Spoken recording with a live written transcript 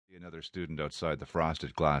Another student outside the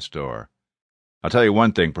frosted glass door. "I'll tell you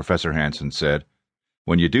one thing," Professor Hanson said.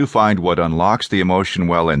 "When you do find what unlocks the emotion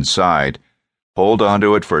well inside, hold on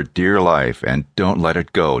to it for dear life and don't let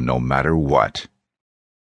it go, no matter what."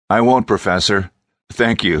 "I won't, Professor.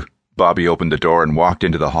 Thank you." Bobby opened the door and walked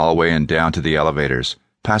into the hallway and down to the elevators,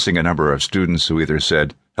 passing a number of students who either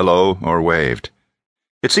said hello or waved.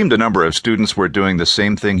 It seemed a number of students were doing the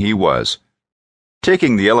same thing he was.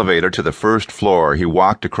 Taking the elevator to the first floor, he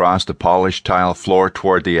walked across the polished tile floor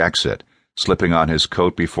toward the exit, slipping on his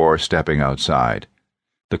coat before stepping outside.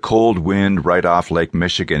 The cold wind right off Lake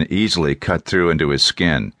Michigan easily cut through into his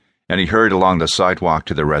skin, and he hurried along the sidewalk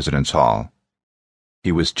to the residence hall.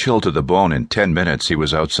 He was chilled to the bone. In 10 minutes he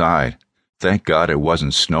was outside. Thank God it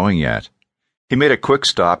wasn't snowing yet. He made a quick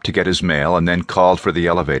stop to get his mail and then called for the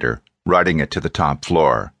elevator, riding it to the top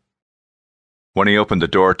floor. When he opened the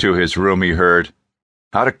door to his room, he heard,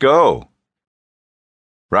 "How'd it go?"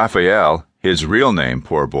 Raphael, his real name,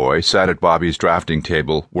 poor boy, sat at Bobby's drafting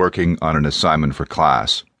table working on an assignment for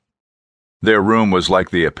class. Their room was like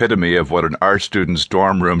the epitome of what an art student's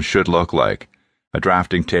dorm room should look like: a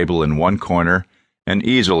drafting table in one corner, an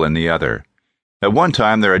easel in the other. At one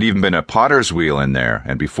time there had even been a potter's wheel in there,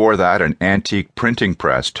 and before that an antique printing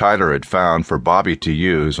press Tyler had found for Bobby to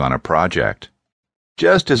use on a project.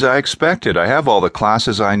 "Just as I expected, I have all the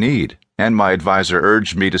classes I need, and my advisor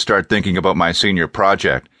urged me to start thinking about my senior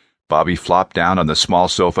project." Bobby flopped down on the small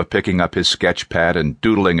sofa, picking up his sketch pad and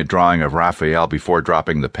doodling a drawing of Raphael before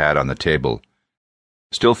dropping the pad on the table.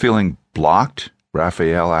 "Still feeling blocked?"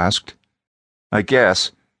 Raphael asked. "I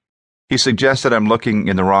guess. He suggested I'm looking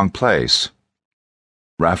in the wrong place."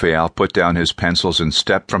 Raphael put down his pencils and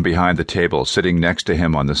stepped from behind the table, sitting next to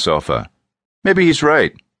him on the sofa. "Maybe he's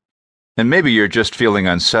right. And maybe you're just feeling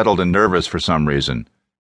unsettled and nervous for some reason.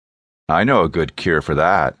 I know a good cure for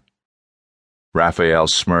that." Raphael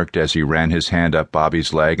smirked as he ran his hand up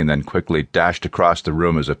Bobby's leg and then quickly dashed across the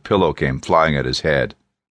room as a pillow came flying at his head.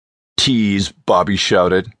 "Tease," Bobby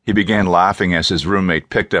shouted. He began laughing as his roommate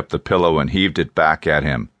picked up the pillow and heaved it back at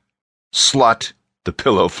him. "Slut!" The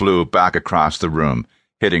pillow flew back across the room,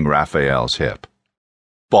 hitting Raphael's hip.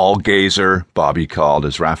 "Ball gazer," Bobby called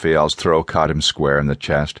as Raphael's throw caught him square in the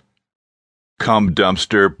chest. "Cum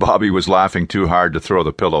dumpster." Bobby was laughing too hard to throw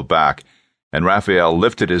the pillow back, and Raphael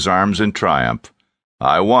lifted his arms in triumph.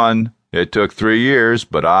 "I won. It took 3 years,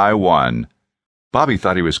 but I won." Bobby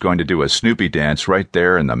thought he was going to do a Snoopy dance right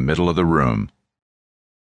there in the middle of the room.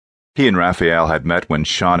 He and Raphael had met when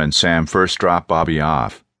Sean and Sam first dropped Bobby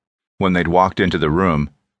off. When they'd walked into the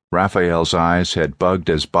room, Raphael's eyes had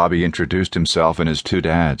bugged as Bobby introduced himself and his 2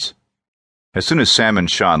 dads. As soon as Sam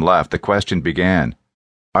and Sean left, the question began,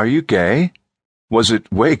 "Are you gay? Was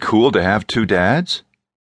it way cool to have 2 dads?"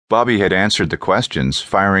 Bobby had answered the questions,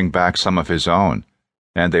 firing back some of his own,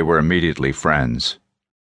 and they were immediately friends.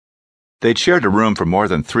 They'd shared a room for more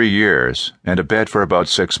than 3 years, and a bed for about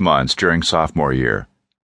 6 months during sophomore year.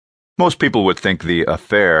 Most people would think the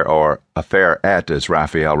affair, or affairette as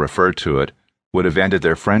Raphael referred to it, would have ended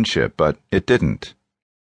their friendship, but it didn't.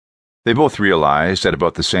 They both realized at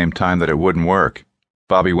about the same time that it wouldn't work.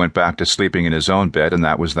 Bobby went back to sleeping in his own bed, and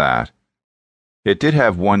that was that. It did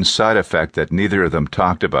have one side effect that neither of them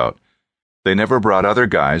talked about. They never brought other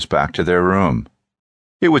guys back to their room.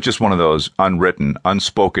 It was just one of those unwritten,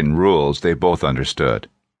 unspoken rules they both understood.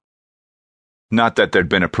 Not that there'd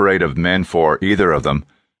been a parade of men for either of them.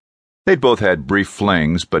 They'd both had brief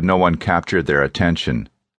flings, but no one captured their attention.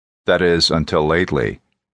 That is, until lately.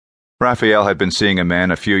 Raphael had been seeing a man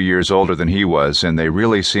a few years older than he was, and they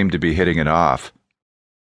really seemed to be hitting it off.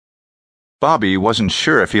 Bobby wasn't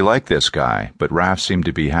sure if he liked this guy, but Raph seemed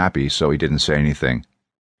to be happy, so he didn't say anything.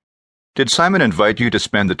 "Did Simon invite you to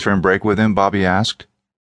spend the term break with him?" Bobby asked.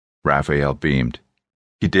 Raphael beamed.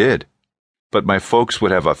 "He did. But my folks would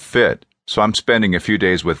have a fit, so I'm spending a few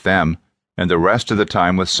days with them, and the rest of the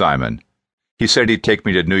time with Simon. He said he'd take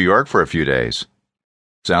me to New York for a few days."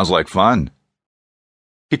 "Sounds like fun."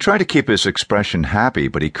 He tried to keep his expression happy,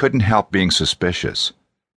 but he couldn't help being suspicious.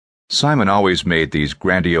 Simon always made these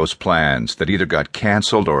grandiose plans that either got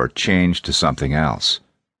canceled or changed to something else.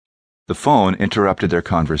 The phone interrupted their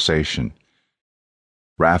conversation.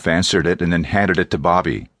 Raph answered it and then handed it to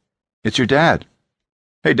Bobby. "It's your dad."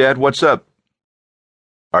 "Hey, Dad, what's up?"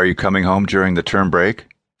 "Are you coming home during the term break?"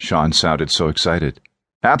 Sean sounded so excited.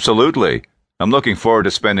 "Absolutely. I'm looking forward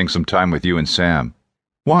to spending some time with you and Sam."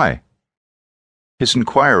 "Why?" His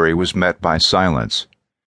inquiry was met by silence,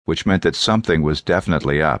 which meant that something was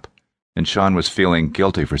definitely up, and Sean was feeling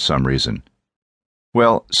guilty for some reason.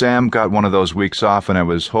 "Well, Sam got one of those weeks off, and I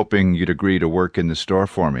was hoping you'd agree to work in the store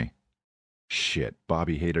for me." Shit,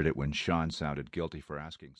 Bobby hated it when Sean sounded guilty for asking.